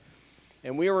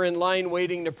And we were in line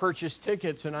waiting to purchase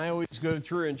tickets, and I always go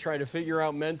through and try to figure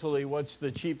out mentally what's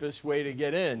the cheapest way to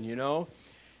get in, you know.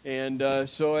 And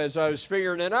so as I was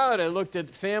figuring it out, I looked at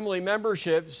family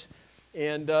memberships,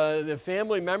 and the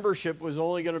family membership was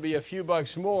only going to be a few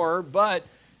bucks more, but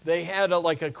they had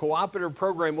like a cooperative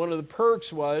program. One of the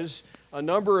perks was a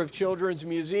number of children's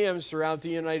museums throughout the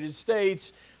United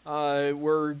States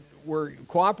were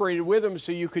cooperated with them,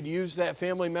 so you could use that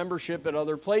family membership at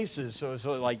other places. So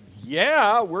like,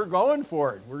 yeah, we're going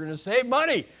for it. We're going to save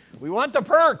money. We want the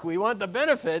perk. We want the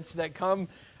benefits that come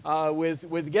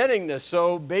with getting this.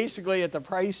 So basically, at the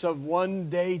price of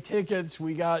one-day tickets,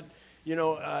 we got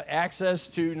access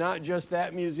to not just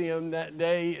that museum that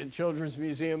day, a children's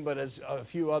museum, but as a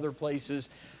few other places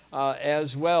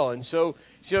as well. And so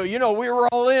we were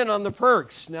all in on the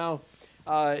perks. Now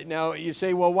you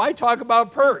say, well, why talk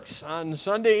about perks on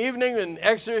Sunday evening in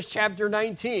Exodus chapter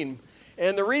 19?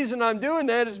 And the reason I'm doing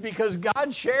that is because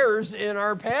God shares in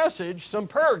our passage some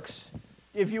perks,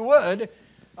 if you would,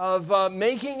 of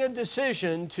making a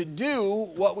decision to do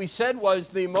what we said was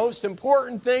the most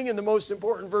important thing and the most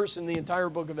important verse in the entire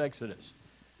book of Exodus.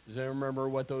 Does anyone remember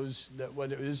what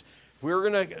it is? If we were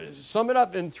going to sum it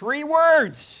up in 3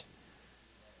 words.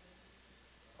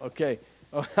 Okay.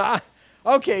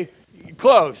 Okay,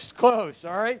 close,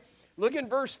 all right? Look in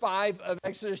verse 5 of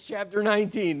Exodus chapter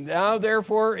 19. Now,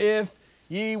 therefore, if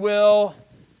ye will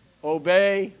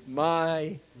obey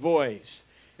my voice.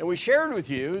 And we shared with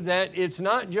you that it's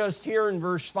not just here in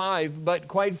verse 5, but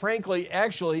quite frankly,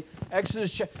 actually,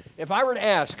 Exodus, if I were to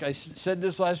ask, I said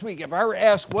this last week, if I were to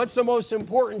ask what's the most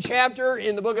important chapter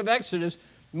in the book of Exodus,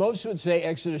 most would say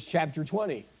Exodus chapter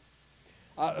 20.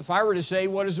 If I were to say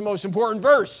what is the most important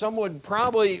verse, some would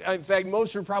probably, in fact,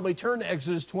 most would probably turn to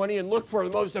Exodus 20 and look for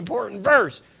the most important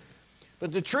verse.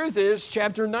 But the truth is,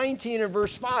 chapter 19 and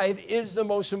verse 5 is the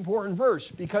most important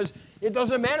verse, because it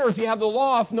doesn't matter if you have the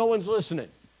law if no one's listening.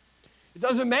 It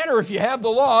doesn't matter if you have the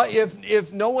law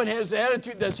if no one has the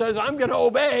attitude that says, I'm going to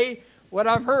obey what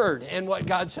I've heard and what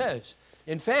God says.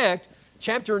 In fact,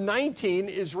 chapter 19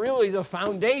 is really the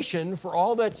foundation for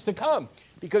all that's to come,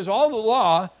 because all the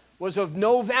law was of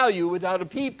no value without a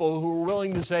people who were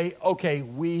willing to say, okay,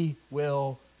 we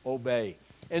will obey.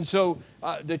 And so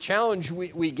the challenge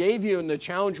we gave you and the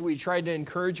challenge we tried to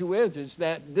encourage you with is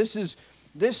that this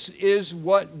is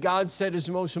what God said is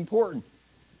most important.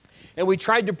 And we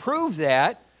tried to prove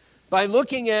that by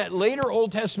looking at later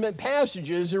Old Testament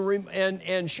passages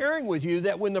and sharing with you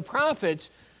that when the prophets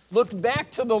looked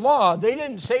back to the law, they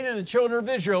didn't say to the children of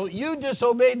Israel, you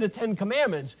disobeyed the 10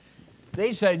 Commandments.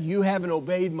 They said, you haven't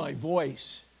obeyed my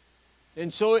voice.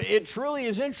 And so it truly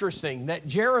is interesting that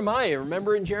Jeremiah,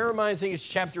 remember in Jeremiah, I think it's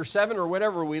chapter 7 or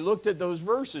whatever, we looked at those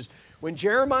verses. When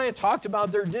Jeremiah talked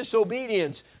about their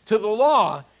disobedience to the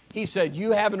law, he said,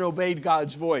 you haven't obeyed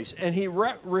God's voice. And he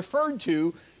referred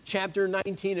to chapter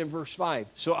 19 and verse 5.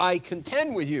 So I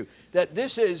contend with you that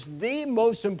this is the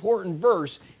most important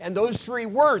verse, and those 3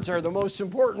 words are the most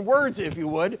important words, if you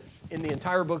would, in the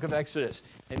entire book of Exodus.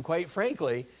 And quite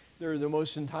frankly, they're the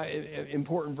most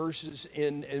important verses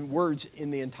and words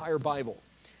in the entire Bible.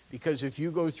 Because if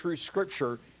you go through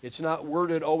Scripture, it's not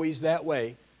worded always that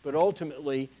way, but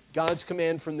ultimately, God's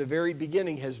command from the very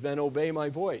beginning has been, obey my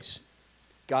voice.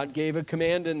 God gave a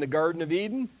command in the Garden of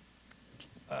Eden.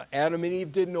 Adam and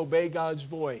Eve didn't obey God's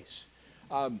voice.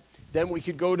 Then we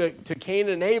could go to Cain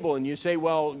and Abel, and you say,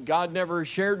 well, God never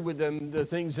shared with them the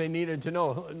things they needed to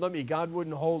know. God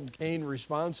wouldn't hold Cain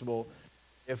responsible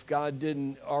if God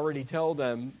didn't already tell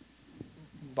them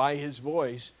by his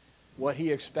voice what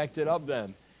he expected of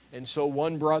them. And so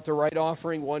one brought the right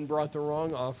offering, one brought the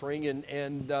wrong offering,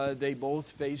 and they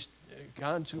both faced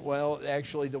consequences. Well,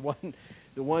 actually, the one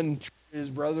treated his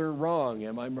brother wrong.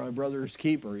 Am I my brother's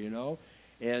keeper,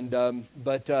 And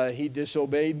but he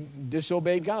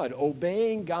disobeyed God.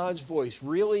 Obeying God's voice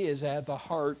really is at the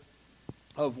heart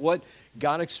of what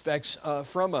God expects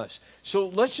from us. So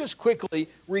let's just quickly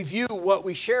review what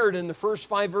we shared in the first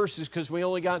 5 verses, because we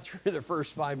only got through the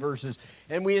first 5 verses.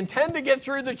 And we intend to get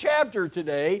through the chapter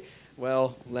today.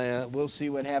 Well, we'll see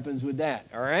what happens with that,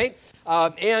 all right?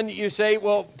 And you say,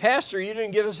 well, Pastor, you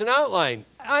didn't give us an outline.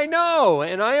 I know,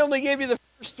 and I only gave you the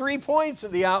first 3 points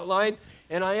of the outline,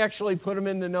 and I actually put them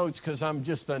in the notes because I'm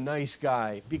just a nice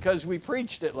guy, because we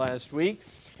preached it last week.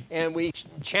 And we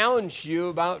challenged you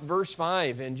about verse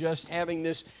 5 and just having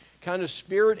this kind of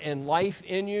spirit and life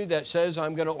in you that says,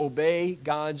 I'm going to obey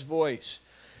God's voice.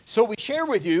 So we share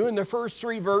with you in the first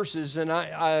 3 verses, and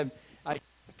the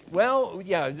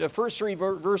first 3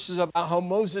 verses about how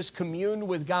Moses communed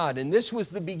with God. And this was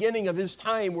the beginning of his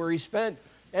time where he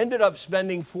ended up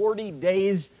spending 40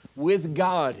 days with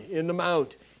God in the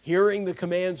mount. hearing the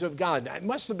commands of God. It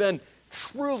must have been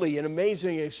truly an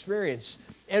amazing experience.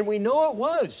 And we know it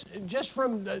was, just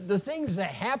from the things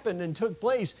that happened and took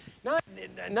place.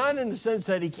 Not in the sense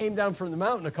that he came down from the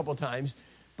mountain a couple times,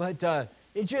 but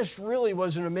it just really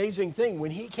was an amazing thing.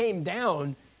 When he came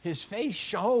down, his face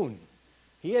shone.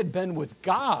 He had been with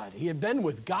God. He had been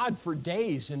with God for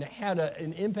days, and it had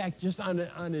an impact just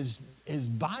on his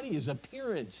body, his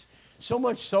appearance. So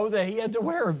much so that he had to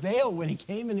wear a veil when he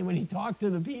came and when he talked to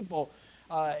the people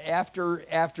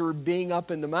after being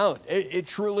up in the mount. It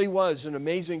truly was an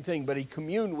amazing thing, but he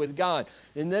communed with God.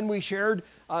 And then we shared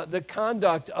the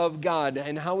conduct of God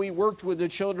and how he worked with the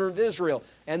children of Israel.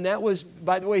 And that was,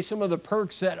 by the way, some of the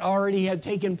perks that already had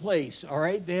taken place, all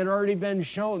right? They had already been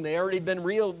shown. They had already been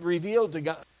revealed to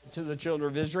God, to the children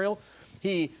of Israel.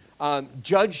 He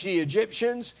judged the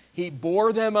Egyptians. He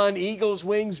bore them on eagle's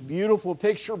wings. Beautiful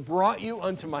picture. Brought you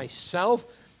unto myself.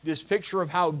 This picture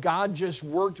of how God just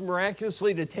worked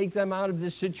miraculously to take them out of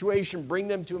this situation, bring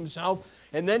them to himself.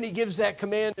 And then he gives that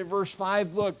command in verse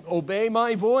 5, look, obey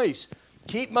my voice,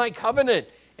 keep my covenant.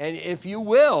 And if you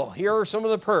will, here are some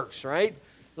of the perks, right?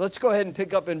 Let's go ahead and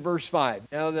pick up in verse 5.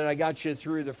 Now that I got you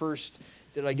through the first,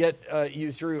 did I get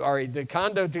you through? All right, the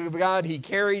conduct of God, he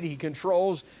carried, he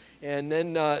controls. And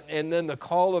then the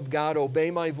call of God,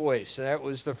 obey my voice. That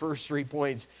was the first 3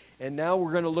 points. And now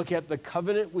we're going to look at the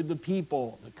covenant with the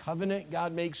people. The covenant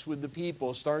God makes with the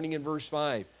people, starting in verse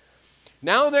 5.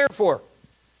 Now therefore,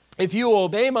 if you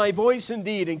obey my voice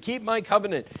indeed and keep my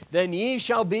covenant, then ye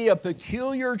shall be a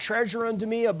peculiar treasure unto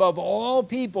me above all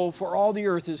people, for all the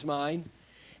earth is mine.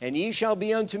 And ye shall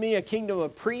be unto me a kingdom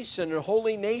of priests and a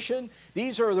holy nation.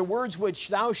 These are the words which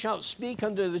thou shalt speak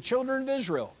unto the children of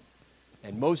Israel.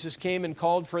 And Moses came and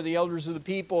called for the elders of the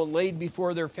people and laid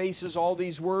before their faces all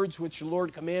these words which the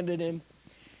Lord commanded him.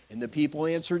 And the people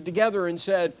answered together and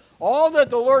said, all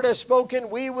that the Lord has spoken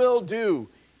we will do.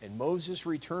 And Moses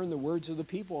returned the words of the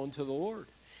people unto the Lord.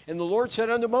 And the Lord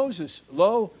said unto Moses,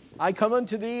 lo, I come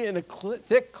unto thee in a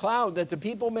thick cloud, that the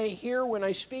people may hear when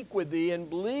I speak with thee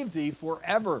and believe thee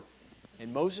forever.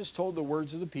 And Moses told the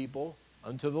words of the people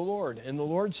unto the Lord. And the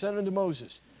Lord said unto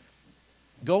Moses,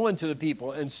 go unto the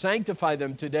people and sanctify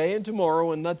them today and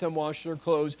tomorrow, and let them wash their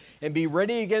clothes and be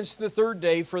ready against the third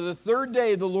day. For the third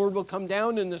day the Lord will come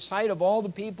down in the sight of all the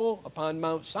people upon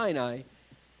Mount Sinai,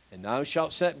 and thou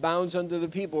shalt set bounds unto the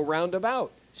people round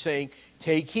about, saying,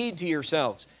 take heed to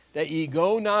yourselves, that ye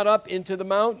go not up into the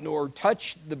mount, nor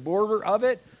touch the border of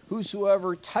it.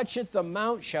 Whosoever toucheth the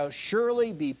mount shall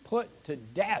surely be put to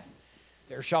death.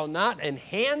 There shall not an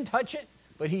hand touch it,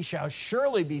 but he shall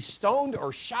surely be stoned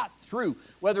or shot through.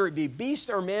 Whether it be beast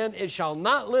or man, it shall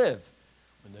not live.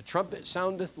 When the trumpet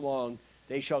soundeth long,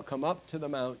 they shall come up to the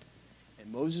mount.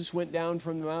 And Moses went down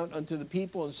from the mount unto the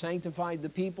people and sanctified the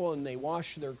people, and they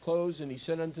washed their clothes. And he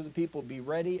said unto the people, be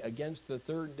ready against the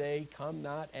third day, come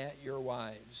not at your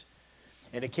wives.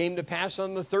 And it came to pass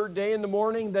on the third day in the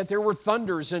morning that there were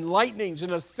thunders and lightnings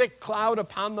and a thick cloud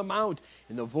upon the mount,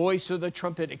 and the voice of the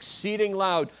trumpet exceeding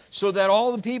loud, so that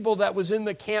all the people that was in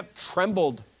the camp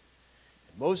trembled.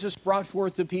 And Moses brought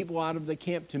forth the people out of the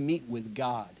camp to meet with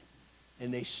God,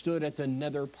 and they stood at the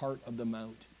nether part of the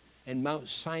mount. And Mount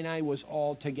Sinai was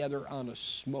altogether on a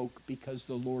smoke, because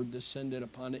the Lord descended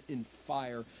upon it in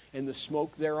fire, and the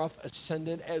smoke thereof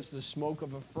ascended as the smoke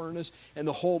of a furnace, and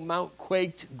the whole mount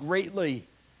quaked greatly.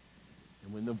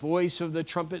 And when the voice of the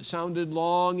trumpet sounded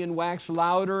long and waxed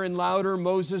louder and louder,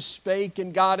 Moses spake,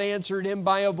 and God answered him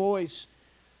by a voice.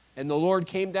 And the Lord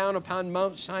came down upon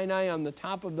Mount Sinai on the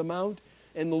top of the mount,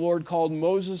 and the Lord called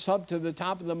Moses up to the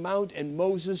top of the mount, and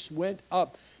Moses went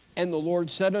up. And the Lord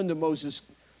said unto Moses,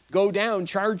 go down,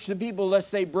 charge the people,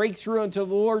 lest they break through unto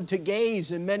the Lord to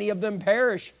gaze, and many of them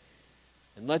perish.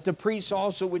 And let the priests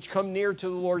also which come near to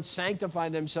the Lord sanctify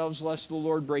themselves, lest the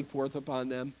Lord break forth upon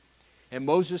them. And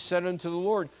Moses said unto the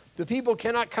Lord, the people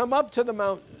cannot come up to the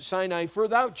Mount Sinai, for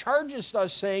thou chargest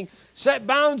us, saying, set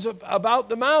bounds about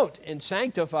the mount, and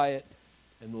sanctify it.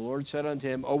 And the Lord said unto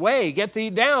him, away, get thee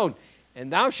down,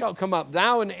 and thou shalt come up,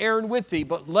 thou and Aaron with thee.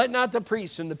 But let not the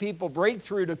priests and the people break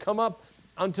through to come up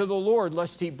unto the Lord,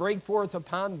 lest he break forth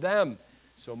upon them.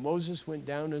 So Moses went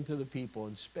down unto the people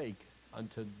and spake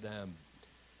unto them.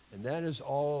 And that is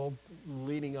all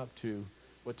leading up to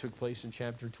what took place in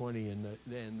chapter 20 and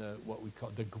what we call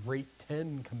the great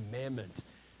 10 commandments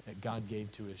that God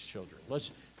gave to his children.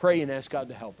 Let's pray and ask God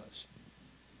to help us.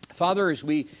 Father, as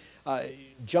we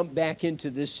jump back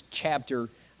into this chapter,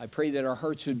 I pray that our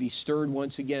hearts would be stirred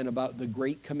once again about the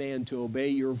great command to obey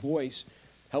your voice.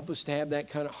 Help us to have that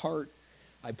kind of heart.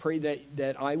 I pray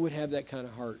that I would have that kind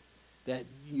of heart, that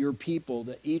your people,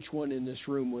 that each one in this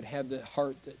room would have the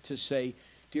heart to say,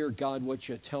 Dear God, what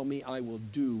you tell me I will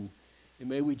do. And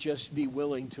may we just be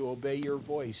willing to obey your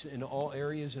voice in all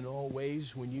areas, in all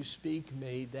ways. When you speak,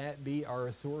 may that be our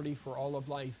authority for all of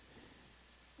life.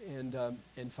 And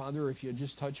Father, if you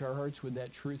just touch our hearts with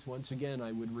that truth once again,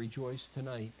 I would rejoice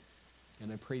tonight.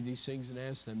 And I pray these things and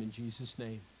ask them in Jesus'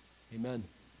 name. Amen.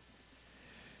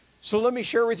 So let me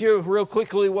share with you real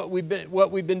quickly what we've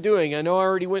been doing. I know I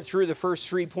already went through the first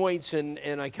 3 points,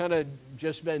 and I kind of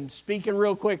just been speaking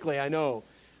real quickly, I know.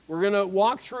 We're going to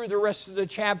walk through the rest of the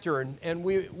chapter, and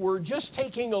we're just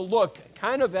taking a look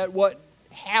kind of at what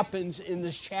happens in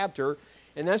this chapter,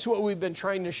 and that's what we've been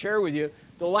trying to share with you.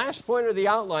 The last point of the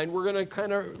outline, we're going to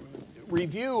kind of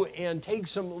review and take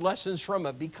some lessons from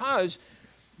it, because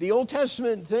the Old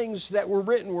Testament things that were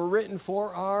written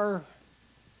for our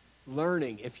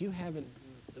learning. If you haven't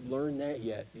learned that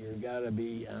yet, you've got to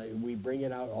be, we bring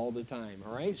it out all the time,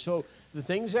 all right? So the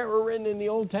things that were written in the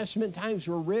Old Testament times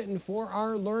were written for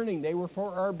our learning. They were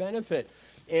for our benefit.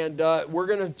 And we're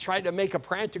going to try to make a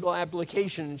practical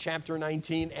application in chapter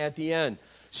 19 at the end.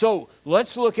 So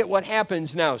let's look at what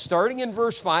happens now. Starting in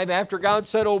verse 5, after God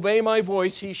said, obey my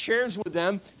voice, he shares with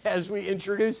them, as we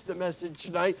introduce the message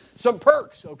tonight, some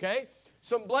perks, okay?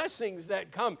 Some blessings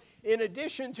that come in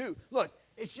addition to, look,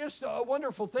 it's just a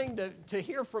wonderful thing to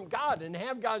hear from God and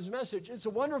have God's message. It's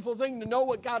a wonderful thing to know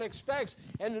what God expects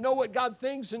and to know what God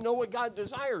thinks and know what God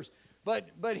desires.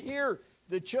 But here,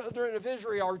 the children of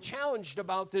Israel are challenged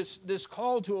about this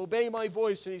call to obey my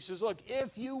voice. And he says, look,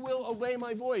 if you will obey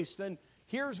my voice, then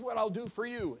here's what I'll do for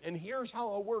you. And here's how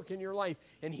I'll work in your life.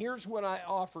 And here's what I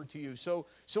offer to you. So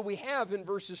we have in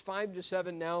verses 5 to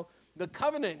 7 now the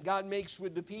covenant God makes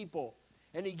with the people.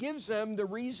 And he gives them the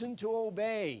reason to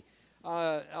obey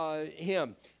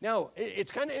him. Now,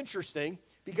 it's kind of interesting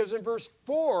because in verse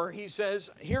 4, he says,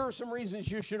 here are some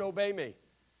reasons you should obey me.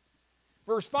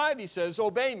 Verse 5, he says,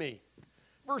 obey me.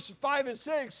 Verses 5 and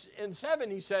 6 and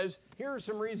 7, he says, here are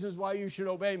some reasons why you should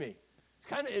obey me. It's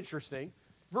kind of interesting.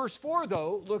 Verse 4,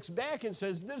 though, looks back and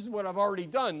says, this is what I've already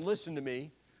done. Listen to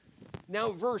me. Now,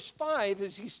 verse 5,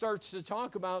 as he starts to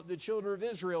talk about the children of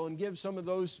Israel and give some of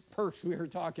those perks we were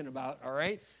talking about, all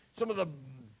right, some of the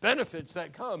benefits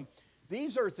that come,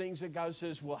 these are things that God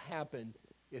says will happen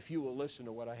if you will listen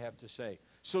to what I have to say.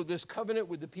 So this covenant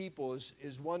with the people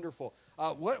is wonderful.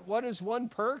 What is one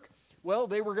perk? Well,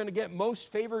 they were going to get most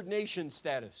favored nation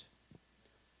status.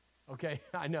 Okay,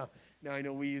 I know. Now, I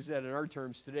know we use that in our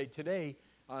terms today. Today,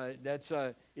 that's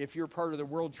if you're part of the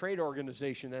World Trade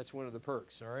Organization, that's one of the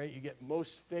perks, all right? You get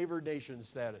most favored nation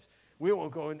status. We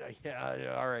won't go into,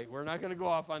 all right, we're not going to go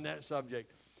off on that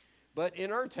subject. But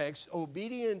in our text,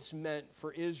 obedience meant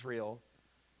for Israel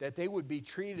that they would be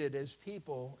treated as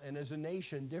people and as a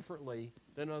nation differently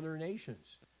than other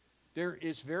nations.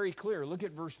 It's very clear. Look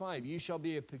at verse 5. You shall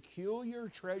be a peculiar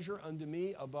treasure unto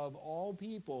me above all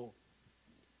people,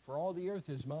 for all the earth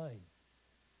is mine.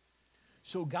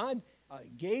 So God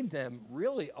gave them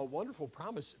really a wonderful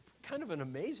promise, kind of an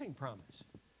amazing promise.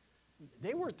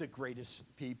 They weren't the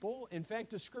greatest people. In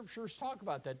fact, the scriptures talk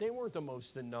about that. They weren't the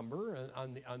most in number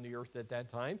on the earth at that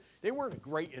time. They weren't a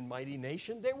great and mighty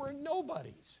nation. They were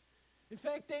nobodies. In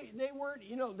fact, they weren't,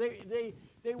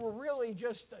 they were really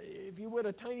just, if you would,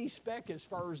 a tiny speck as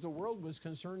far as the world was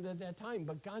concerned at that time.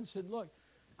 But God said, look,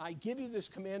 I give you this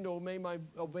command to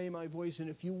obey my voice, and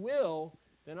if you will,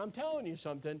 then I'm telling you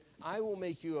something, I will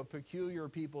make you a peculiar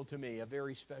people to me, a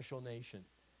very special nation.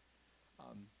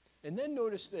 And then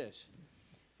notice this,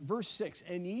 verse 6,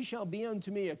 and ye shall be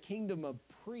unto me a kingdom of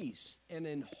priests and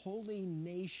an holy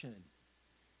nation.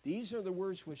 These are the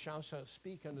words which thou shalt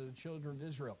speak unto the children of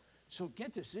Israel. So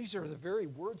get this, these are the very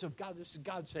words of God. This is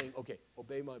God saying, okay,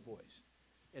 obey my voice.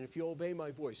 And if you obey my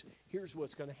voice, here's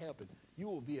what's going to happen. You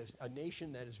will be a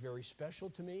nation that is very special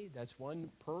to me. That's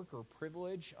one perk or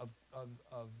privilege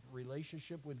of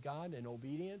relationship with God and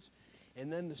obedience.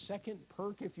 And then the second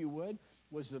perk, if you would,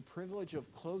 was the privilege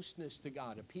of closeness to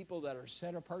God, a people that are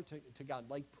set apart to God,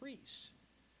 like priests.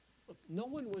 Look, no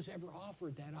one was ever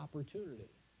offered that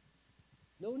opportunity.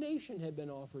 No nation had been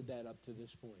offered that up to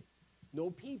this point. No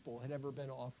people had ever been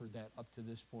offered that up to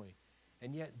this point.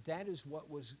 And yet that is what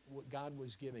God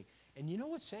was giving. And you know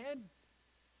what's sad?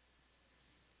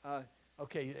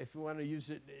 Okay, if you want to use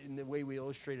it in the way we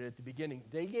illustrated at the beginning,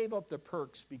 they gave up the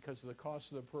perks because the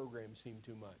cost of the program seemed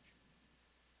too much.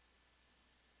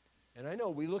 And I know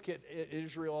we look at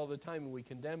Israel all the time and we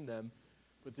condemn them,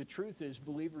 but the truth is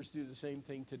believers do the same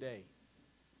thing today.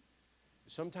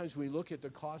 Sometimes we look at the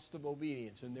cost of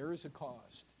obedience, and there is a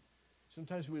cost.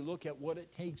 Sometimes we look at what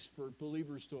it takes for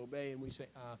believers to obey, and we say,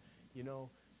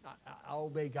 I'll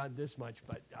obey God this much,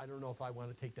 but I don't know if I want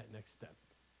to take that next step.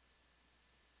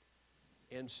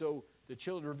 And so the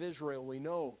children of Israel, we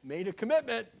know, made a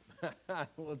commitment.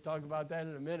 We'll talk about that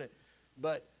in a minute.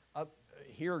 But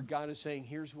here God is saying,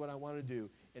 here's what I want to do.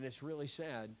 And it's really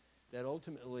sad that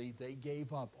ultimately they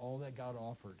gave up all that God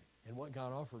offered. And what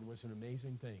God offered was an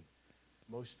amazing thing.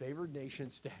 Most favored nation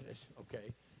status,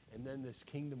 okay? And then this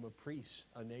kingdom of priests,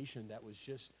 a nation that was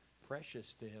just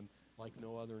precious to him like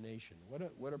no other nation.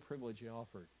 What a privilege he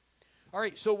offered. All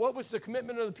right, so what was the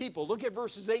commitment of the people? Look at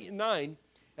verses 8 and 9,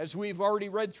 as we've already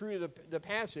read through the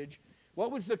passage.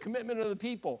 What was the commitment of the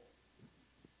people?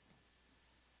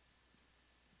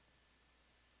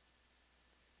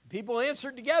 People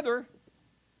answered together.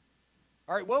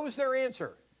 All right, what was their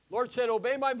answer? Lord said,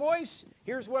 obey my voice.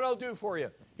 Here's what I'll do for you.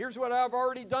 Here's what I've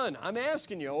already done. I'm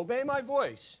asking you, obey my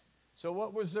voice. So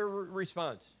what was their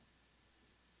response?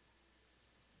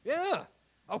 Yeah,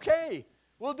 okay,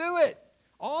 we'll do it.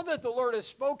 All that the Lord has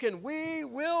spoken, we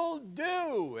will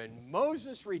do. And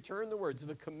Moses returned the words.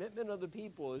 The commitment of the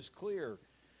people is clear.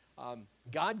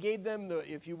 God gave them,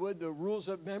 if you would, the rules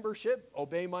of membership.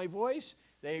 Obey my voice.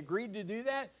 They agreed to do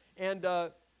that, and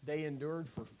they endured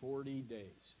for 40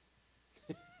 days.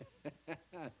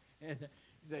 And you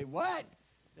say, what?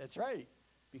 That's right.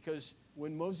 Because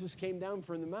when Moses came down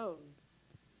from the mountain,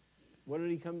 what did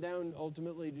he come down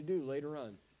ultimately to do later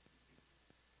on?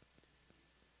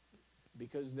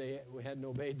 Because they hadn't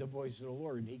obeyed the voice of the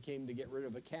Lord. He came to get rid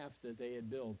of a calf that they had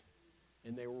built,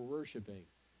 and they were worshiping.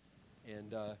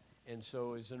 And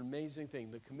so it's an amazing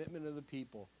thing, the commitment of the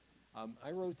people.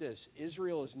 I wrote this: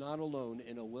 Israel is not alone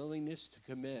in a willingness to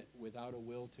commit without a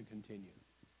will to continue.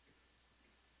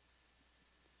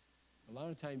 A lot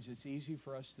of times it's easy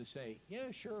for us to say,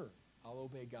 yeah, sure, I'll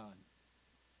obey God.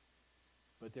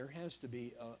 But there has to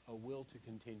be a will to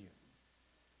continue.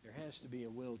 There has to be a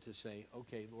will to say,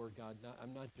 okay, Lord God,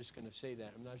 I'm not just going to say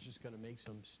that. I'm not just going to make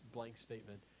some blank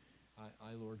statement.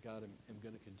 I Lord God, am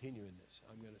going to continue in this.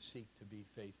 I'm going to seek to be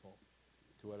faithful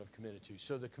to what I've committed to.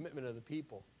 So the commitment of the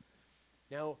people.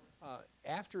 Now,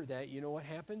 after that, you know what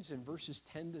happens? In verses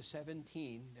 10 to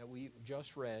 17 that we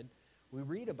just read, we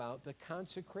read about the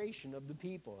consecration of the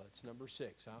people. That's number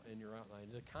 6 out in your outline.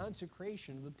 The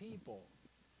consecration of the people.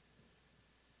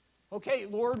 Okay,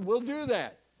 Lord, we'll do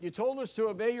that. You told us to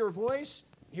obey your voice.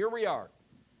 Here we are.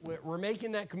 We're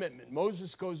making that commitment.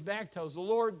 Moses goes back, tells the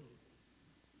Lord.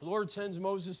 The Lord sends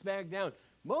Moses back down.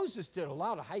 Moses did a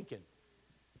lot of hiking.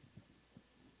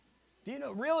 Do you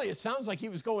know, really, it sounds like he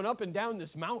was going up and down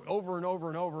this mountain over and over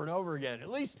and over and over again.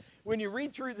 At least when you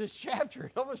read through this chapter,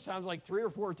 it almost sounds like 3 or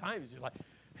 4 times. He's like,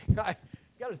 I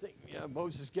got to think,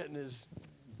 Moses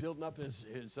building up his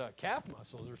calf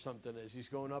muscles or something as he's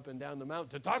going up and down the mountain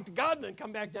to talk to God and then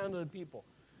come back down to the people.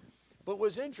 But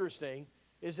what's interesting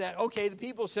is that, okay, the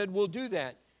people said, we'll do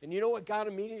that. And you know what God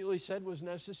immediately said was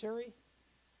necessary?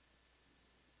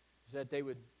 Is that they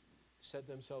would set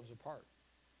themselves apart.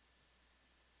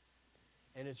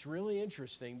 And it's really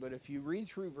interesting, but if you read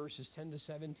through verses 10 to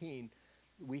 17,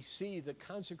 we see the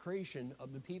consecration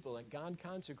of the people, that God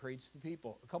consecrates the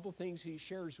people. A couple things he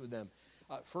shares with them.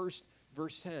 First,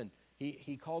 verse 10,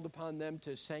 he called upon them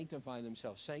to sanctify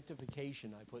themselves.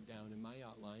 Sanctification, I put down in my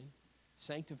outline.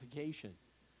 Sanctification.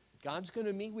 God's going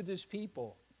to meet with his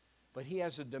people, but he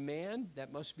has a demand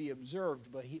that must be observed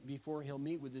before he'll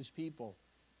meet with his people,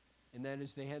 and that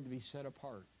is they had to be set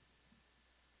apart.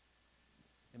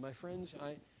 And my friends,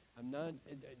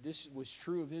 this was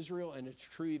true of Israel, and it's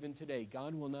true even today.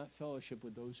 God will not fellowship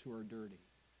with those who are dirty.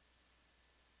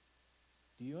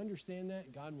 Do you understand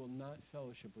that? God will not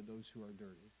fellowship with those who are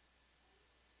dirty.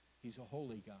 He's a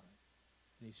holy God,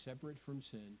 and he's separate from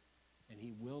sin, and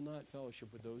he will not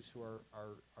fellowship with those who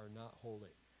are not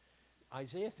holy.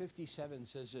 Isaiah 57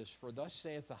 says this, "For thus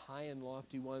saith the high and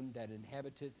lofty one that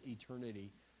inhabiteth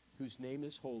eternity, whose name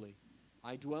is holy.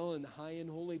 I dwell in the high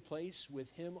and holy place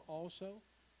with him also,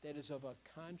 that is of a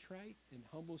contrite and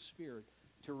humble spirit,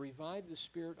 to revive the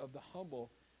spirit of the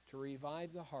humble, to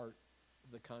revive the heart of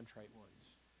the contrite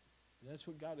ones." And that's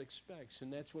what God expects,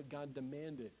 and that's what God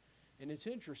demanded. And it's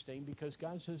interesting because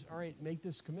God says, all right, make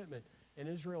this commitment. And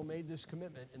Israel made this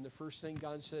commitment, and the first thing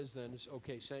God says then is,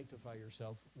 okay, sanctify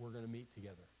yourself. We're going to meet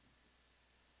together.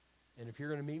 And if you're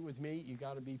going to meet with me, you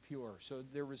got to be pure. So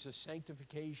there was a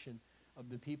sanctification of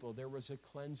the people. There was a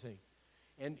cleansing.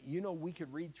 And we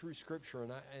could read through Scripture,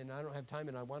 and I don't have time,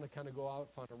 and I want to kind of go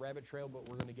off on a rabbit trail, but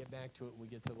we're going to get back to it when we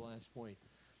get to the last point.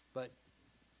 But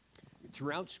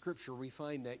throughout Scripture, we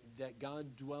find that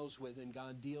God dwells with and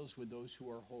God deals with those who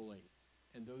are holy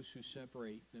and those who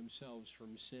separate themselves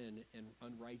from sin and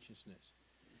unrighteousness.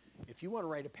 If you want to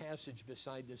write a passage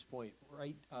beside this point,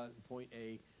 write point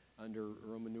A under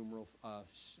Roman numeral,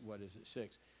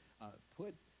 6.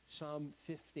 Put Psalm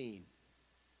 15.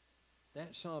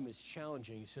 That psalm is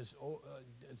challenging. It says,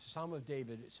 Psalm of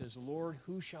David, it says, Lord,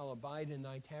 who shall abide in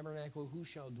thy tabernacle? Who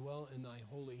shall dwell in thy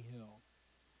holy hill?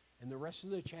 And the rest of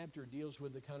the chapter deals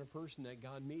with the kind of person that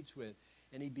God meets with.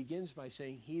 And he begins by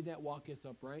saying, he that walketh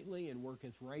uprightly and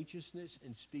worketh righteousness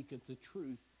and speaketh the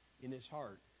truth in his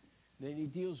heart. Then he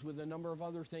deals with a number of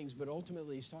other things, but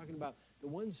ultimately he's talking about the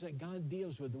ones that God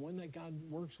deals with, the one that God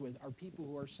works with are people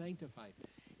who are sanctified.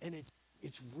 And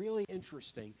it's really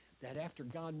interesting that after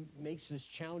God makes this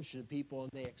challenge to people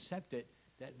and they accept it,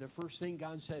 that the first thing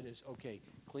God said is, okay,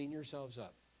 clean yourselves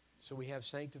up. So we have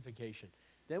sanctification.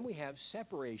 Then we have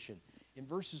separation. In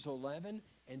verses 11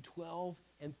 and 12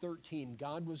 and 13,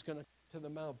 God was going to come to the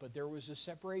mount, but there was a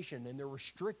separation, and there were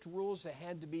strict rules that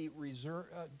had to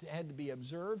be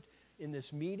observed in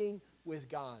this meeting with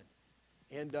God.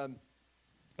 And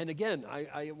again,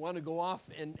 I want to go off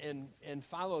and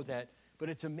follow that, but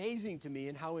it's amazing to me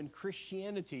in how in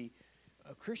Christianity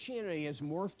has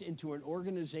morphed into an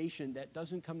organization that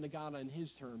doesn't come to God on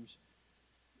his terms,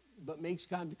 but makes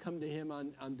God to come to him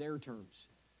on their terms.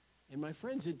 And my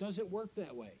friends, it doesn't work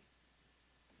that way.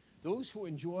 Those who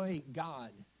enjoy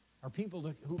God are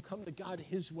people who come to God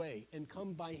his way and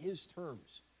come by his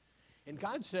terms. And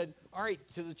God said, all right,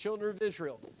 to the children of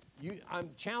Israel, I'm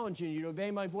challenging you to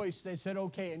obey my voice. They said,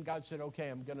 okay. And God said, okay,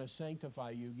 I'm going to sanctify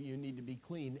you. You need to be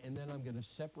clean. And then I'm going to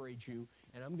separate you.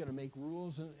 And I'm going to make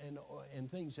rules and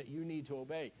things that you need to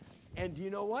obey. And you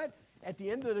know what? At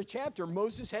the end of the chapter,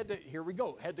 Moses had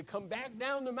to come back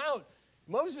down the mount.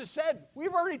 Moses said,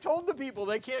 we've already told the people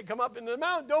they can't come up into the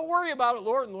mount. Don't worry about it,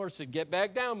 Lord. And the Lord said, get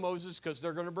back down, Moses, because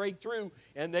they're going to break through.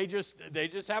 And they just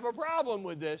have a problem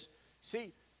with this.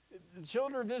 See, the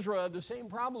children of Israel had the same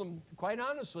problem, quite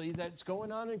honestly, that's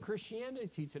going on in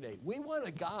Christianity today. We want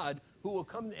a God who will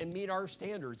come and meet our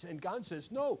standards. And God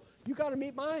says, no, you got to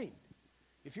meet mine.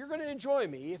 If you're going to enjoy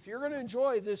me, if you're going to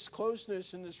enjoy this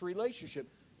closeness and this relationship,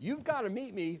 you've got to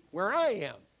meet me where I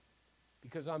am,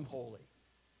 because I'm holy.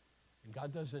 And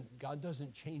God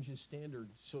doesn't change his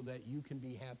standards so that you can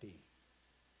be happy.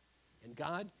 And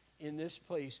God, in this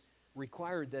place,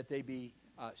 required that they be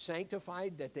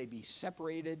sanctified, that they be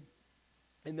separated.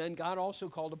 And then God also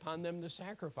called upon them to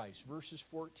sacrifice. Verses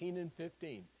 14 and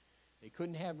 15. They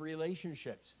couldn't have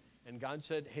relationships. And God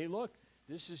said, hey, look,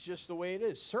 this is just the way it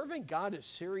is. Serving God is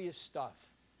serious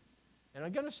stuff. And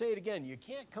I'm going to say it again. You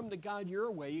can't come to God your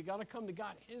way. You got to come to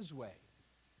God his way.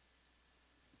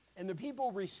 And the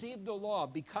people received the law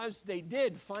because they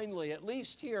did finally, at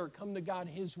least here, come to God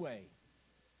his way.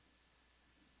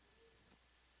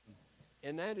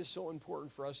 And that is so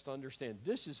important for us to understand.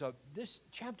 This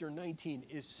chapter 19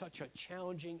 is such a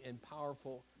challenging and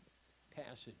powerful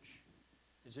passage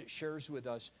as it shares with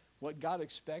us what God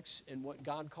expects and what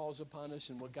God calls upon us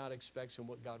and what God expects and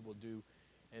what God will do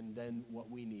and then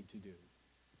what we need to do.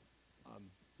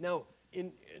 Now,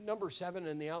 in number 7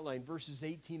 in the outline, verses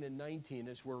 18 and 19,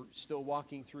 as we're still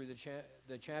walking through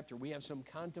the chapter, we have some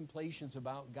contemplations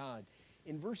about God.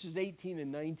 In verses 18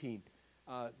 and 19,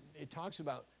 it talks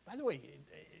about, by the way,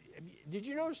 did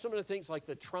you notice some of the things like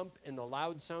the trump and the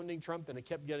loud-sounding trump, and it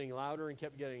kept getting louder and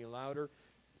kept getting louder?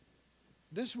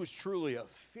 This was truly a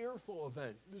fearful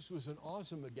event. This was an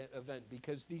awesome event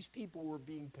because these people were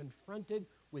being confronted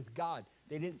with God.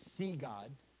 They didn't see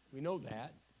God. We know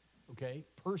that. Okay,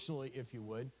 personally, if you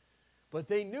would. But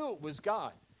they knew it was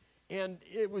God. And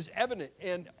it was evident.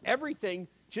 And everything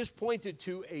just pointed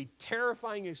to a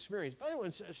terrifying experience. By the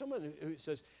way, someone who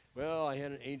says, well, I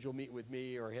had an angel meet with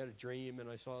me, or I had a dream and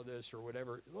I saw this, or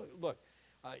whatever. Look,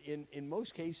 in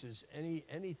most cases,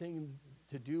 anything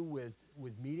to do with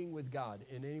meeting with God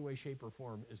in any way, shape, or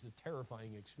form is a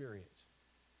terrifying experience.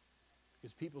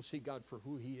 Because people see God for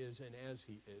who he is and as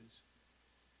he is.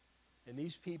 And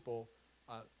these people...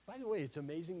 by the way, it's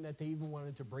amazing that they even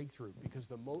wanted to break through because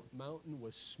the mountain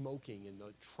was smoking and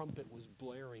the trumpet was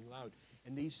blaring loud.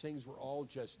 And these things were all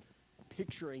just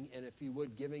picturing, and if you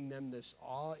would, giving them this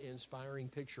awe-inspiring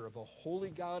picture of a holy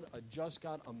God, a just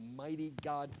God, a mighty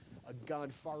God, a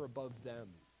God far above them,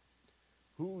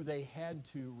 who they had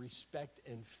to respect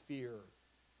and fear.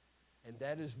 And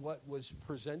that is what was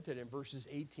presented in verses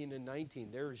 18 and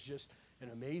 19. There is just an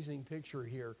amazing picture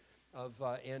here of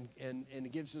and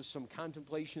it gives us some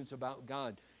contemplations about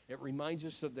God. It reminds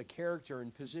us of the character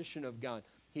and position of God.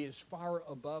 He is far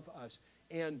above us.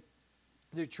 And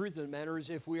the truth of the matter is,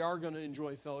 if we are going to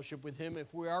enjoy fellowship with him,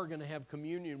 if we are going to have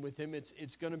communion with him,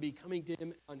 it's going to be coming to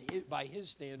him by his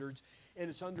standards, and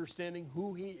it's understanding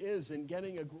who he is and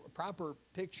getting a proper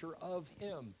picture of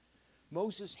him.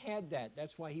 Moses had that.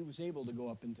 That's why he was able to go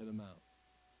up into the mount.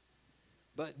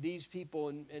 But these people,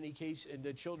 in any case, and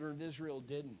the children of Israel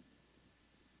didn't.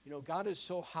 You know, God is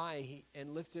so high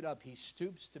and lifted up, he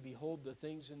stoops to behold the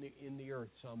things in the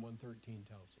earth, Psalm 113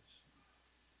 tells us.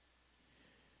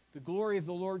 The glory of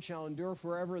the Lord shall endure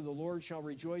forever. The Lord shall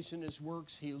rejoice in his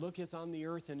works. He looketh on the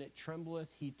earth, and it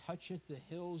trembleth. He toucheth the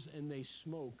hills, and they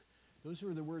smoke. Those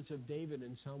were the words of David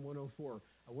in Psalm 104.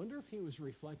 I wonder if he was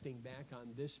reflecting back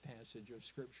on this passage of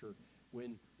Scripture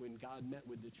when God met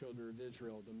with the children of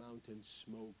Israel, the mountains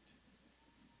smoked.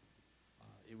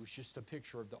 It was just a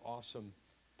picture of the awesome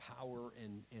power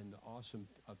and the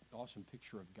awesome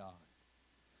picture of God.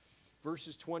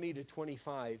 Verses 20 to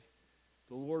 25,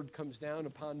 the Lord comes down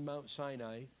upon Mount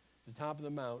Sinai, the top of the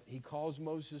mount. He calls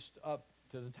Moses up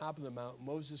to the top of the mount.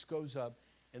 Moses goes up,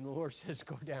 and the Lord says,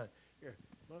 go down. Here,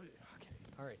 okay,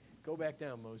 all right, go back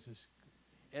down, Moses.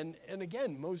 And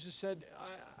again, Moses said,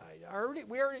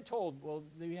 we already told, well,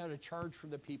 we had a charge for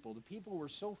the people. The people were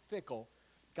so fickle,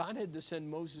 God had to send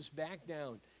Moses back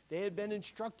down. They had been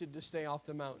instructed to stay off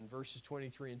the mountain, verses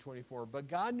 23 and 24. But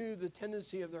God knew the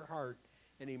tendency of their heart,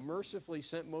 and he mercifully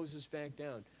sent Moses back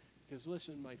down. Because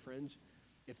listen, my friends,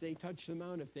 if they touched the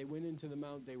mount, if they went into the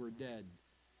mount, they were dead.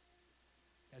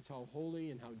 That's how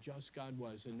holy and how just God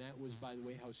was. And that was, by the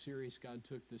way, how serious God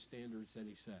took the standards that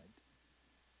he set.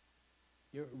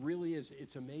 You know, it really is.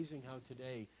 It's amazing how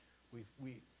today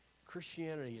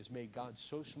Christianity has made God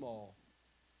so small.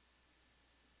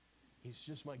 He's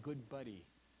just my good buddy.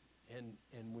 And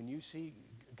when you see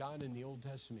God in the Old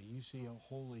Testament, you see a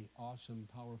holy, awesome,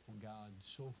 powerful God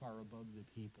so far above the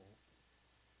people.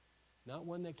 Not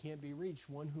one that can't be reached,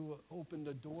 one who opened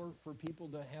a door for people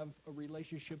to have a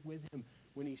relationship with him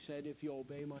when he said, if you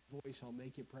obey my voice, I'll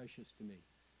make you precious to me.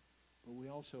 But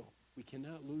we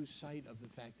cannot lose sight of the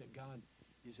fact that God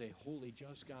is a holy,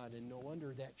 just God, and no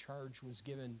wonder that charge was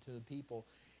given to the people.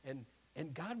 And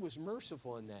God was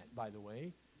merciful in that, by the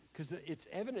way, because it's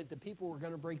evident that people were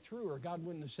going to break through or God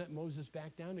wouldn't have sent Moses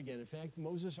back down again. In fact,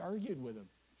 Moses argued with him.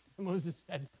 Moses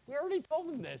said, we already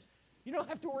told them this. You don't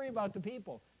have to worry about the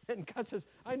people. And God says,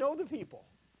 I know the people.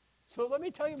 So let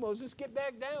me tell you, Moses, get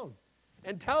back down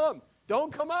and tell them,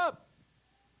 don't come up.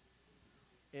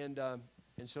 And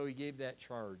so he gave that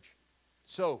charge.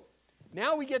 So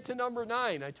now we get to number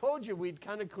 9. I told you we'd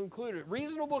kind of concluded.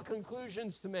 Reasonable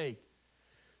conclusions to make.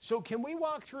 So can we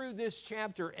walk through this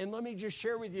chapter, and let me just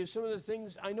share with you some of the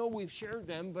things. I know we've shared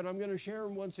them, but I'm going to share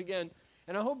them once again.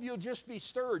 And I hope you'll just be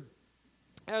stirred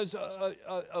as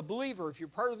a believer, if you're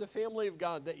part of the family of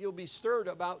God, that you'll be stirred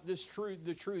about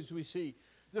the truths we see.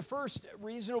 The first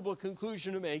reasonable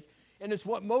conclusion to make, and it's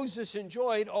what Moses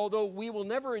enjoyed, although we will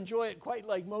never enjoy it quite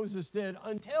like Moses did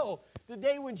until the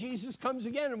day when Jesus comes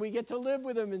again and we get to live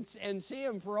with him and see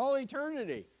him for all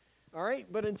eternity. All right?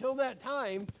 But until that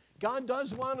time, God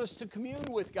does want us to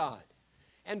commune with God.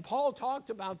 And Paul talked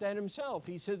about that himself.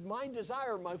 He says, my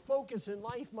desire, my focus in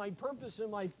life, my purpose in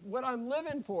life, what I'm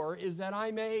living for is that I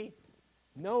may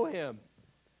know him.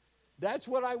 That's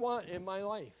what I want in my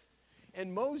life.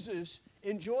 And Moses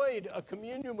enjoyed a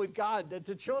communion with God that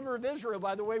the children of Israel,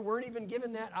 by the way, weren't even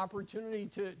given that opportunity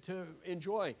to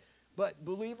enjoy. But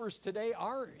believers today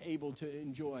are able to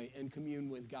enjoy and commune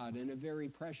with God in a very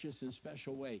precious and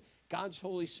special way. God's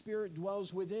Holy Spirit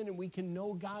dwells within, and we can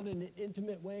know God in an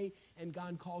intimate way, and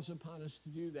God calls upon us to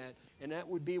do that. And that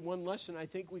would be one lesson I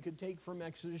think we could take from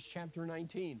Exodus chapter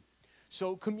 19.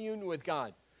 So commune with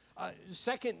God.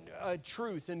 Second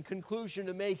truth and conclusion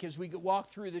to make as we walk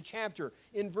through the chapter.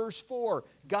 In verse 4,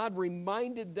 God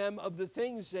reminded them of the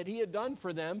things that he had done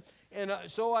for them. And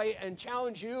so I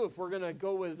challenge you, if we're going to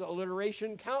go with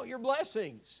alliteration, count your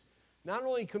blessings. Not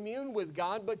only commune with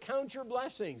God, but count your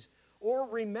blessings. Or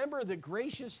remember the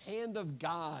gracious hand of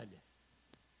God.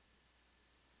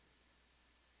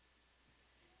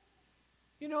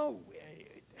 You know,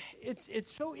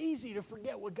 it's so easy to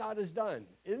forget what God has done,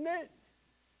 isn't it?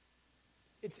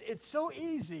 It's so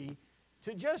easy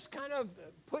to just kind of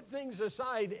put things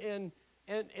aside, and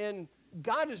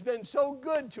God has been so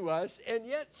good to us, and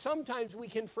yet sometimes we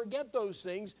can forget those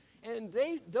things, and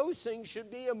those things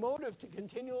should be a motive to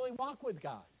continually walk with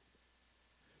God.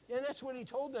 And that's what he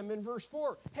told them in verse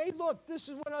 4. Hey, look, this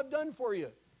is what I've done for you.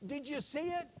 Did you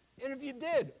see it? And if you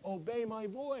did, obey my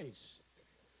voice.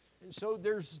 And so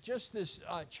there's just this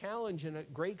challenge and a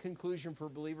great conclusion for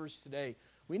believers today.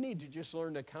 We need to just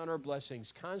learn to count our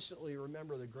blessings, constantly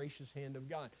remember the gracious hand of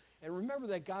God. And remember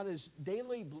that God is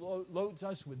daily loads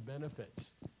us with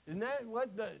benefits. Isn't that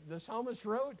what the psalmist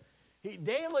wrote? He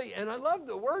daily, and I love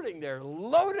the wording there,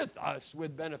 loadeth us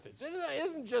with benefits. It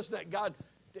isn't just that God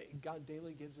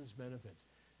daily gives us benefits.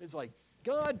 It's like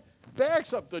God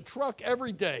backs up the truck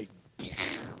every day,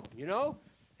 you know,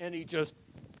 and he just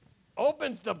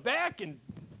opens the back and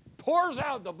pours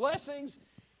out the blessings.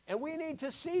 And we need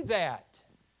to see that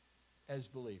as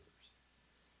believers.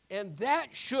 And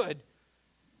that should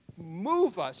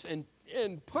move us and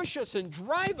push us and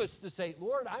drive us to say,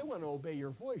 Lord, I want to obey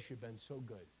your voice. You've been so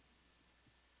good.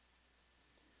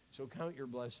 So count your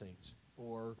blessings,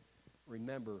 or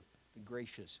remember the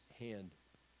gracious hand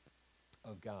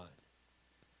of God.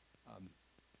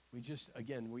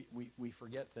 We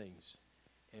forget things,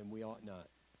 and we ought not.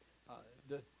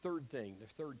 The third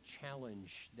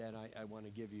challenge that I want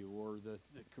to give you, or the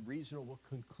reasonable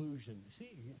conclusion.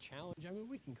 See, challenge,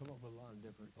 we can come up with a lot of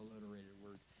different alliterated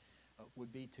words,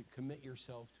 would be to commit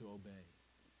yourself to obey.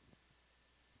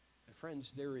 And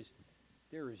friends, there is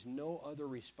no other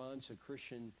response a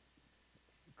Christian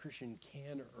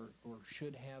can or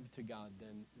should have to God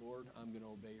than, Lord, I'm going to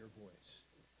obey your voice.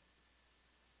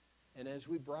 And as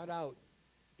we brought out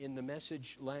in the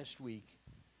message last week,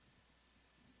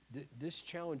 this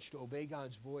challenge to obey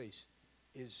God's voice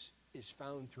is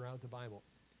found throughout the Bible.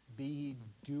 Be ye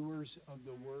doers of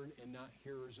the word and not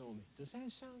hearers only. Does that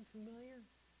sound familiar?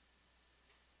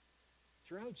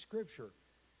 Throughout Scripture,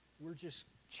 we're just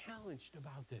challenged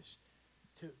about this,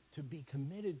 to be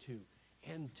committed to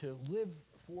and to live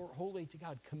for wholly to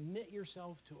God. Commit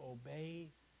yourself to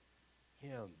obey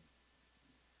Him.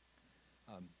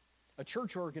 A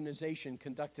church organization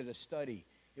conducted a study.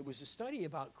 It was a study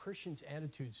about Christians'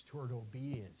 attitudes toward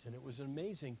obedience, and it was an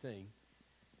amazing thing.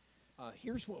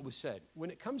 Here's what was said. When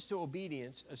it comes to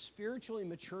obedience, a spiritually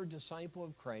mature disciple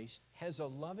of Christ has a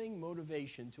loving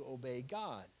motivation to obey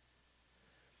God.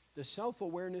 The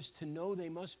self-awareness to know they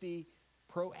must be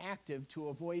proactive to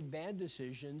avoid bad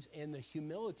decisions, and the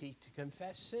humility to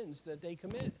confess sins that they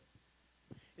commit.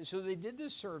 And so they did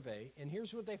this survey, and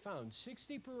here's what they found.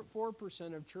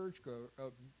 64% of church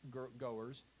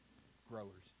growers,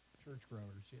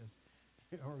 yes.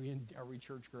 Are we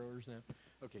church growers now?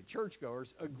 Okay,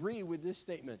 churchgoers agree with this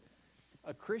statement.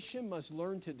 A Christian must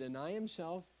learn to deny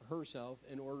himself, herself,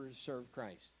 in order to serve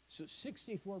Christ. So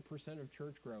 64% of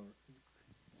churchgoers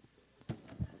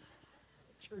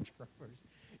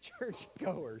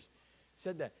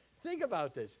said that. Think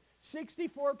about this.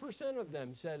 64% of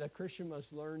them said a Christian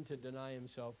must learn to deny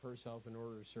himself, herself, in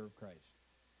order to serve Christ.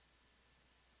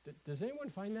 Does anyone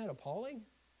find that appalling?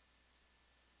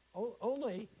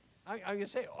 Only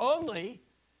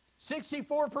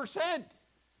 64%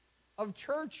 of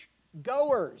church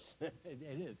goers. It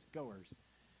is goers.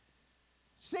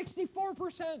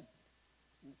 64%.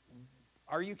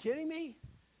 Are you kidding me?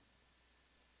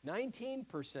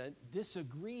 19%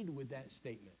 disagreed with that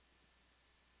statement.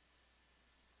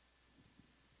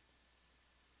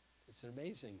 It's an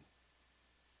amazing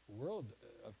world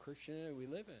of Christianity we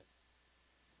live in.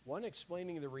 One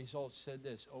explaining the results said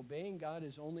this: obeying God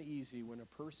is only easy when a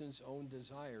person's own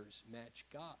desires match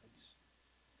God's.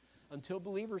 Until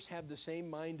believers have the same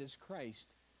mind as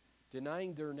Christ,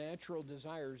 denying their natural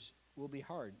desires will be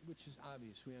hard, which is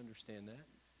obvious. We understand that.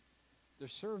 The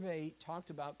survey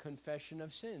talked about confession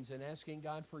of sins, and asking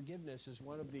God forgiveness is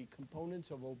one of the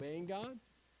components of obeying God.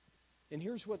 And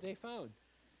here's what they found.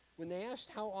 When they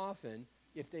asked how often,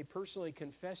 if they personally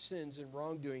confessed sins and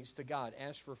wrongdoings to God,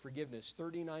 asked for forgiveness,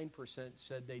 39%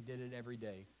 said they did it every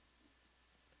day.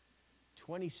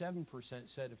 27%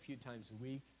 said a few times a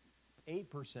week.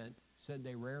 8% said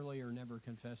they rarely or never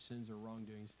confessed sins or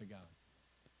wrongdoings to God.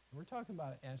 And we're talking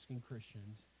about asking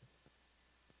Christians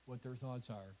what their thoughts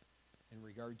are in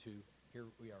regard to, here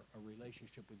we are, a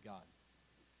relationship with God.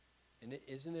 And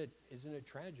isn't it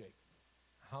tragic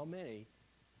how many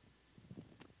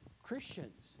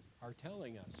Christians are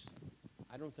telling us,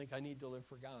 I don't think I need to live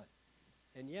for God.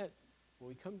 And yet, when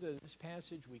we come to this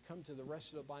passage, we come to the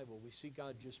rest of the Bible, we see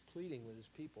God just pleading with his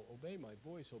people, obey my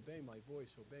voice, obey my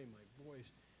voice, obey my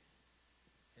voice.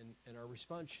 And our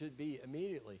response should be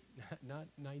immediately, not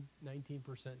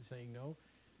 19% saying no,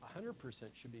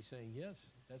 100% should be saying, yes,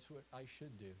 that's what I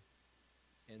should do.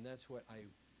 And that's what I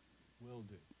will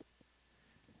do.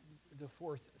 The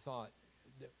fourth thought,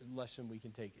 the lesson we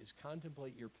can take is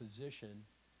contemplate your position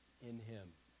in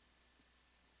him.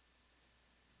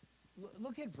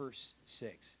 Look at verse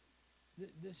 6.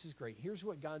 This is great. Here's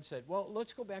what God said. Well,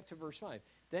 let's go back to verse 5.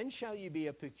 Then shall you be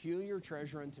a peculiar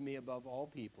treasure unto me above all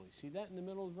people. You see that in the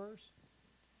middle of the verse?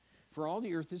 For all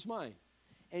the earth is mine.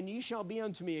 And ye shall be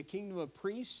unto me a kingdom of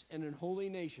priests and an holy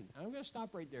nation. I'm going to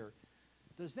stop right there.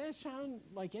 Does that sound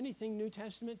like anything New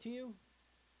Testament to you?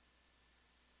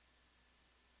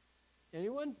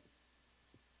 Anyone?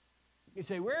 You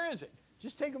say, where is it?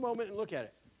 Just take a moment and look at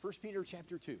it. 1 Peter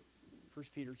chapter 2. 1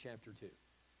 Peter chapter 2.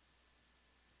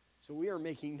 So we are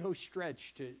making no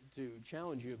stretch to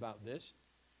challenge you about this,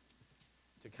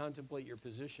 to contemplate your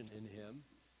position in him.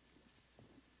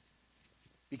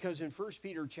 Because in 1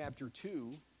 Peter chapter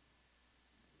 2,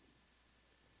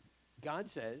 God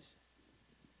says,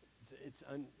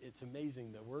 it's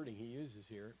amazing the wording he uses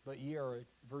here, but ye are,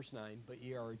 verse 9, but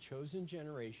ye are a chosen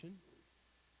generation,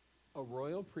 a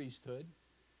royal priesthood,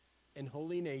 an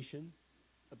holy nation,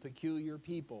 a peculiar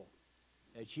people,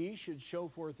 that ye should show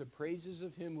forth the praises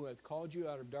of him who hath called you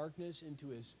out of darkness into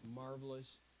his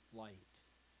marvelous light.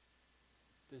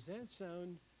 Does that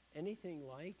sound anything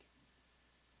like?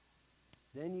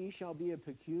 Then ye shall be a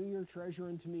peculiar treasure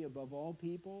unto me above all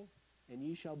people, and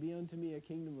ye shall be unto me a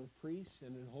kingdom of priests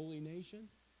and a holy nation.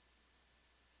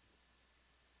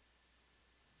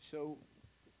 So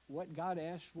what God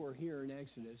asked for here in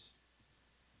Exodus,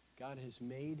 God has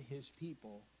made his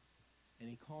people, and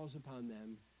he calls upon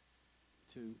them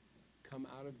to come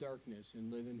out of darkness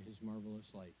and live in his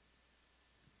marvelous light.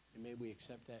 And may we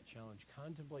accept that challenge.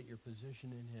 Contemplate your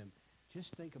position in him.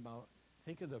 Just think of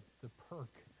the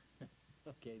perk.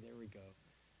 Okay, there we go.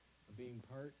 Of being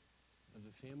part of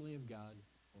the family of God,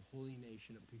 a holy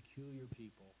nation, a peculiar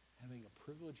people, having a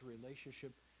privileged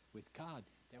relationship with God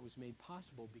that was made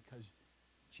possible because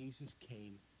Jesus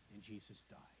came and Jesus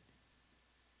died.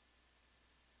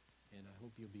 And I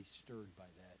hope you'll be stirred by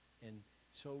that. And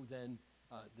so then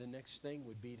the next thing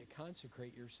would be to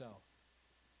consecrate yourself.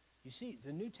 You see,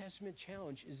 the New Testament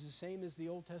challenge is the same as the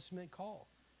Old Testament call.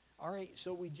 All right,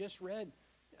 so we just read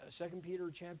 2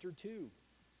 Peter chapter 2,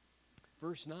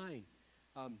 verse 9.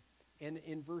 And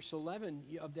in verse 11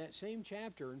 of that same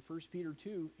chapter, in 1 Peter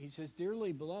 2, he says,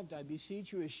 Dearly beloved, I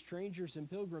beseech you as strangers and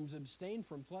pilgrims, abstain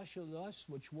from fleshly lusts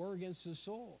which war against the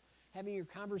soul, having your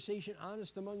conversation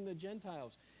honest among the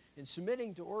Gentiles, and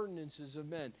submitting to ordinances of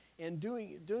men, and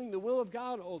doing the will of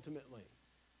God ultimately.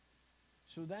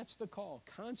 So that's the call.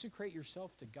 Consecrate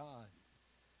yourself to God.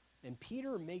 And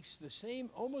Peter makes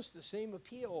almost the same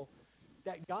appeal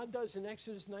that God does in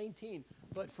Exodus 19,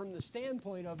 but from the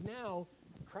standpoint of now,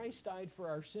 Christ died for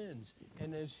our sins.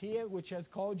 And as he which has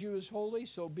called you is holy,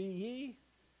 so be ye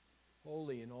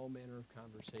holy in all manner of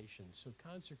conversation. So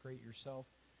consecrate yourself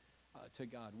to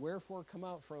God. Wherefore come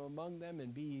out from among them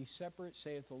and be ye separate,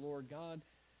 saith the Lord God,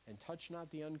 and touch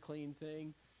not the unclean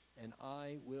thing, and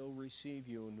I will receive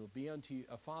you, and will be unto you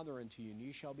a father unto you, and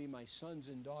ye shall be my sons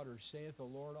and daughters, saith the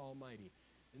Lord Almighty.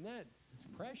 And that is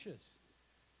precious.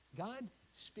 God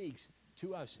speaks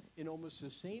to us in almost the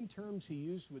same terms he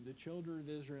used with the children of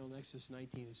Israel in Exodus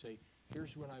 19 to say,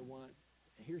 here's what I want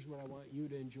you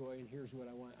to enjoy, and here's what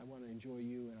I want to enjoy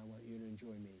you, and I want you to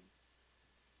enjoy me.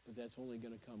 But that's only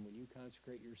going to come when you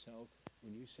consecrate yourself,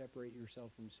 when you separate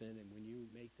yourself from sin, and when you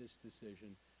make this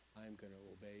decision, I'm going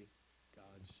to obey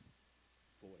God's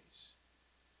voice.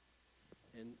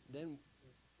 And then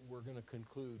we're going to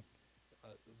conclude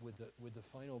with the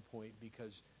final point,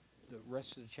 because the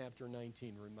rest of the chapter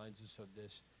 19 reminds us of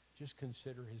this. Just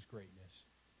consider his greatness.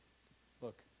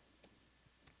 Look,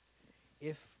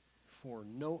 if for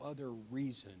no other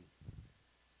reason,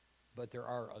 but there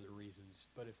are other reasons,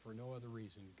 but if for no other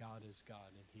reason, God is God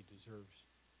and he deserves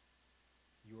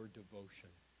your devotion.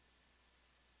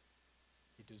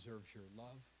 He deserves your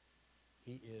love.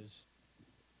 He is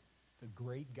the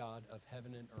great God of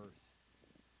heaven and earth.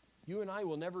 You and I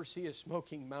will never see a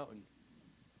smoking mountain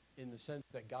in the sense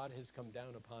that God has come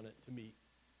down upon it to meet.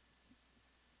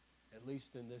 At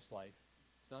least in this life.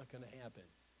 It's not going to happen.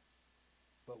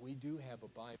 But we do have a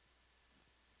Bible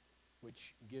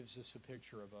which gives us a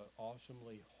picture of an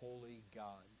awesomely holy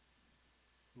God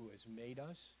who has made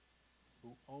us,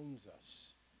 who owns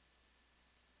us,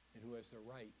 and who has the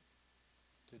right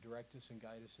to direct us and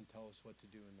guide us and tell us what to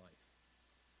do in life.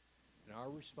 And our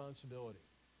responsibility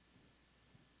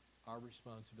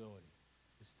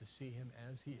is to see him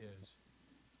as he is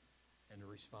and to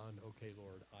respond, okay,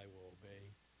 Lord, I will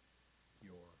obey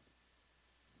your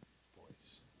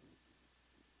voice.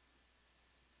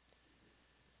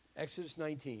 Exodus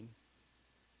 19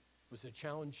 was a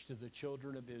challenge to the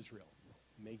children of Israel.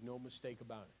 Make no mistake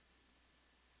about it.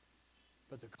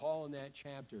 But the call in that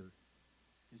chapter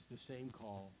is the same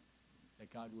call that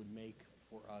God would make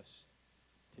for us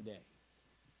today.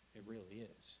 It really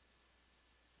is.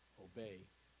 Obey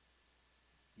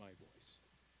my voice.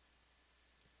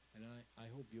 And I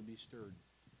hope you'll be stirred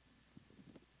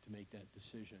to make that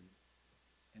decision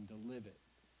and to live it.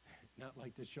 Not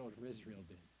like the children of Israel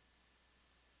did,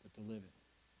 but to live it.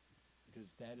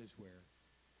 Because that is where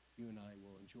you and I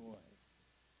will enjoy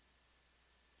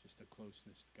just a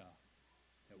closeness to God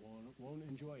that won't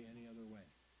enjoy any other way.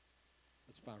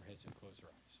 Let's bow our heads and close our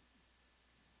eyes.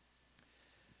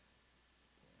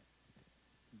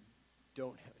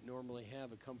 Don't normally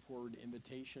have a come forward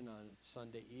invitation on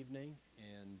Sunday evening,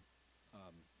 and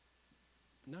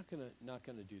not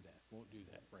gonna do that. Won't do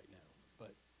that right now.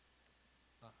 But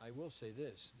I will say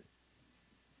this: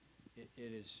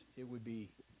 it would be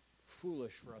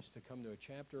foolish for us to come to a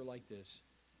chapter like this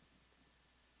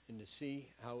and to see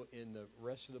how in the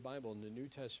rest of the Bible, in the New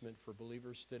Testament, for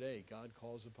believers today, God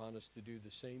calls upon us to do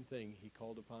the same thing He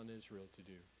called upon Israel to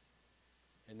do,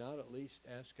 and not at least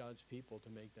ask God's people to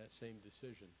make that same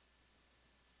decision.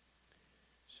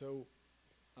 So,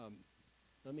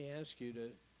 let me ask you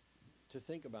to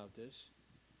think about this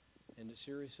and to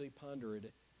seriously ponder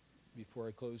it before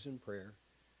I close in prayer.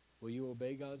 Will you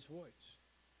obey God's voice?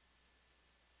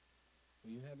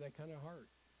 Will you have that kind of heart?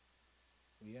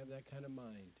 Will you have that kind of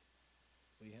mind?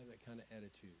 Will you have that kind of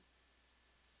attitude?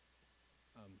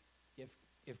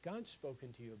 If God's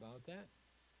spoken to you about that,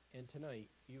 and tonight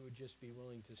you would just be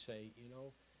willing to say,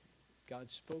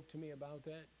 God spoke to me about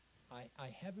that. I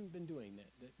haven't been doing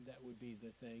that. That would be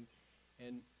the thing.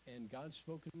 And God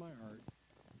spoke in my heart.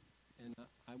 And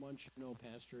I want you to know,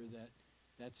 Pastor, that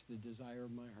that's the desire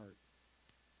of my heart.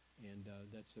 And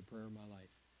that's the prayer of my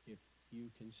life. If you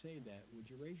can say that, would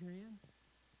you raise your hand?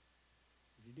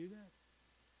 Would you do that?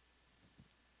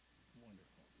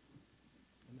 Wonderful.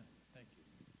 Amen. Thank you.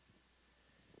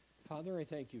 Father, I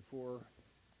thank you for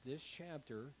this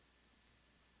chapter,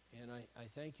 and I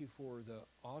thank you for the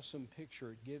awesome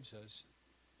picture it gives us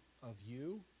of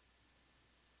you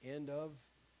and of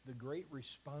the great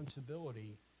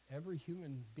responsibility every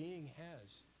human being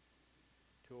has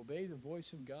to obey the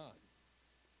voice of God.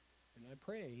 And I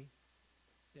pray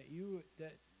that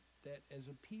that as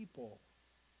a people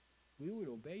we would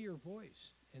obey your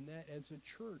voice, and that as a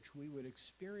church we would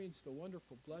experience the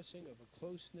wonderful blessing of a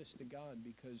closeness to God,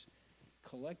 because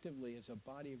collectively as a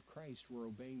body of Christ we're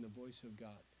obeying the voice of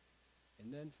God.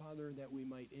 And then, Father, that we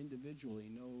might individually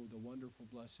know the wonderful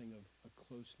blessing of a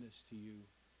closeness to you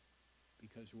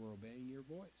because we're obeying your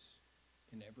voice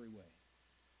in every way.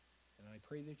 And I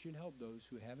pray that you'd help those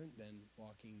who haven't been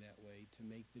walking that way to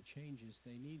make the changes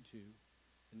they need to,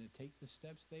 and to take the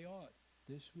steps they ought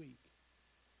this week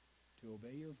to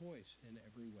obey your voice in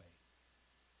every way.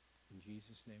 In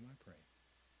Jesus' name I pray.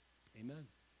 Amen.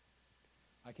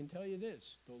 I can tell you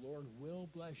this: the Lord will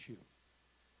bless you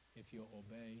if you'll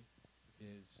obey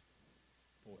his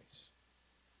voice.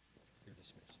 You're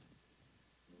dismissed.